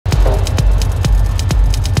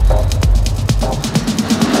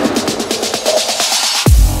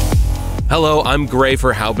Hello, I'm Gray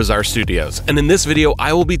for How Bizarre Studios, and in this video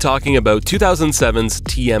I will be talking about 2007's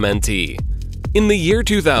TMNT. In the year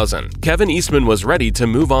 2000, Kevin Eastman was ready to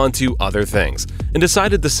move on to other things, and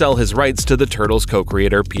decided to sell his rights to the Turtles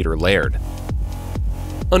co-creator Peter Laird.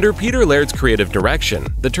 Under Peter Laird's creative direction,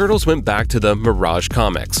 the Turtles went back to the Mirage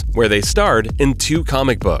comics, where they starred in two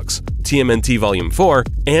comic books, TMNT Volume 4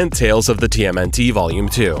 and Tales of the TMNT Volume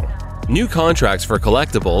 2. New contracts for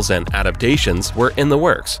collectibles and adaptations were in the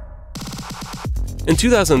works. In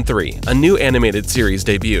 2003, a new animated series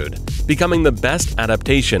debuted, becoming the best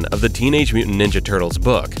adaptation of the Teenage Mutant Ninja Turtles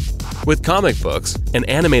book. With comic books, an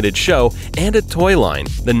animated show, and a toy line,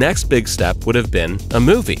 the next big step would have been a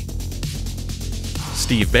movie.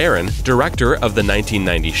 Steve Barron, director of the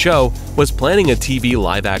 1990 show, was planning a TV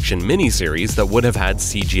live-action miniseries that would have had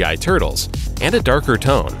CGI turtles, and a darker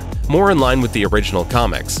tone, more in line with the original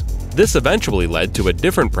comics. This eventually led to a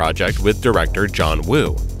different project with director John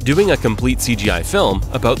Woo, doing a complete CGI film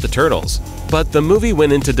about the Turtles. But the movie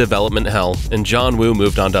went into development hell and John Woo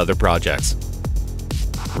moved on to other projects.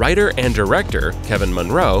 Writer and director Kevin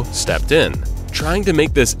Munroe stepped in, trying to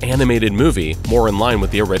make this animated movie more in line with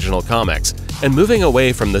the original comics and moving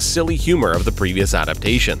away from the silly humor of the previous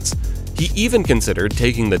adaptations. He even considered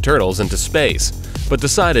taking the Turtles into space, but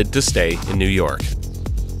decided to stay in New York.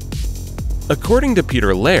 According to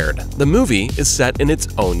Peter Laird, the movie is set in its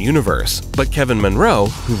own universe, but Kevin Munroe,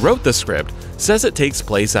 who wrote the script, says it takes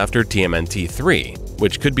place after TMNT 3,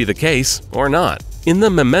 which could be the case or not. In the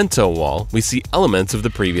memento wall, we see elements of the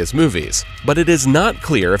previous movies, but it is not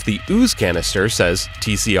clear if the ooze canister says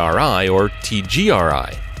TCRI or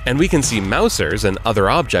TGRI, and we can see mousers and other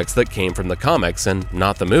objects that came from the comics and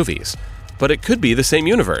not the movies, but it could be the same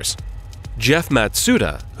universe. Jeff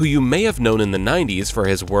Matsuda, who you may have known in the 90s for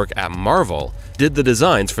his work at Marvel, did the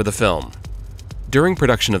designs for the film. During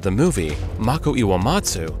production of the movie, Mako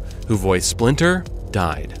Iwamatsu, who voiced Splinter,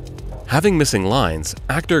 died. Having missing lines,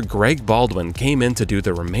 actor Greg Baldwin came in to do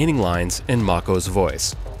the remaining lines in Mako's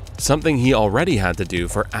voice, something he already had to do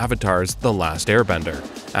for Avatar's The Last Airbender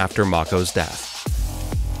after Mako's death.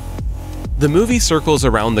 The movie circles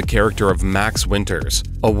around the character of Max Winters,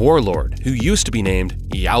 a warlord who used to be named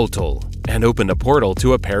Yautl, and opened a portal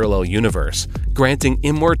to a parallel universe, granting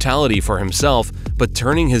immortality for himself but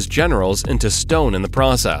turning his generals into stone in the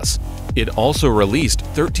process. It also released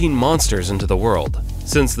 13 monsters into the world.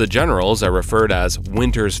 Since the generals are referred as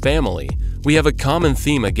Winter's family, we have a common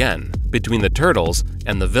theme again between the Turtles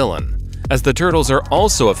and the villain, as the Turtles are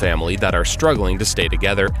also a family that are struggling to stay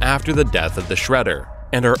together after the death of the Shredder,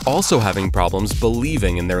 and are also having problems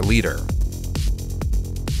believing in their leader.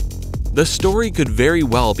 The story could very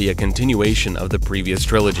well be a continuation of the previous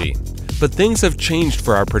trilogy, but things have changed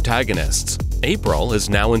for our protagonists. April is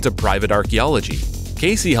now into private archaeology.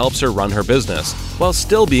 Casey helps her run her business, while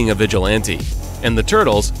still being a vigilante, and the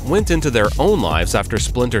Turtles went into their own lives after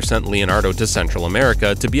Splinter sent Leonardo to Central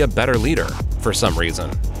America to be a better leader, for some reason.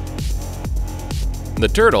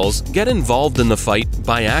 The Turtles get involved in the fight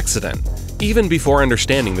by accident, even before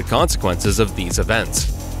understanding the consequences of these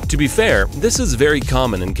events. To be fair, this is very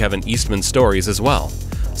common in Kevin Eastman's stories as well,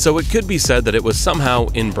 so it could be said that it was somehow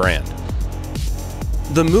in brand.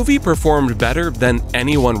 The movie performed better than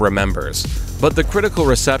anyone remembers, but the critical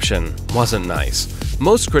reception wasn't nice.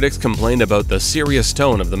 Most critics complained about the serious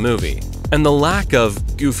tone of the movie, and the lack of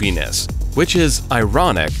goofiness, which is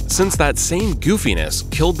ironic since that same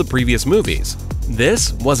goofiness killed the previous movies.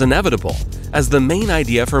 This was inevitable, as the main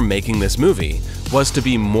idea for making this movie was to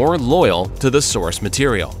be more loyal to the source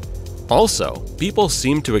material. Also, people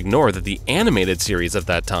seemed to ignore that the animated series of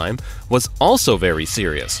that time was also very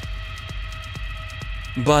serious.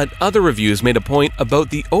 But other reviews made a point about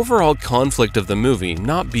the overall conflict of the movie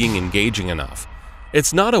not being engaging enough.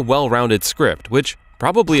 It's not a well-rounded script, which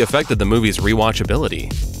probably affected the movie's rewatchability.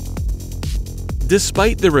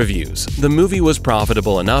 Despite the reviews, the movie was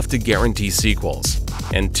profitable enough to guarantee sequels,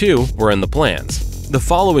 and 2 were in the plans. The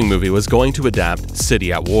following movie was going to adapt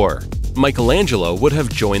City at War. Michelangelo would have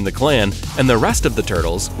joined the clan, and the rest of the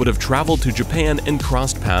Turtles would have traveled to Japan and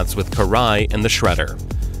crossed paths with Karai and the Shredder.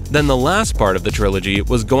 Then the last part of the trilogy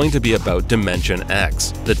was going to be about Dimension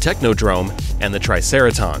X, the Technodrome, and the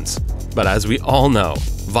Triceratons. But as we all know,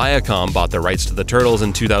 Viacom bought the rights to the Turtles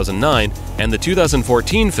in 2009, and the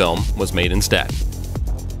 2014 film was made instead.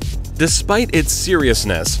 Despite its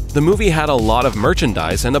seriousness, the movie had a lot of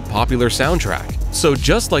merchandise and a popular soundtrack, so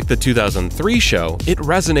just like the 2003 show, it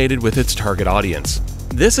resonated with its target audience.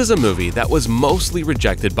 This is a movie that was mostly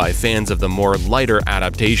rejected by fans of the more lighter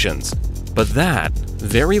adaptations, but that,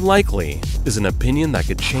 very likely, is an opinion that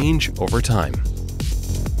could change over time.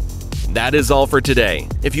 That is all for today.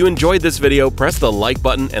 If you enjoyed this video, press the like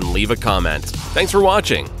button and leave a comment. Thanks for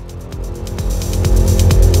watching.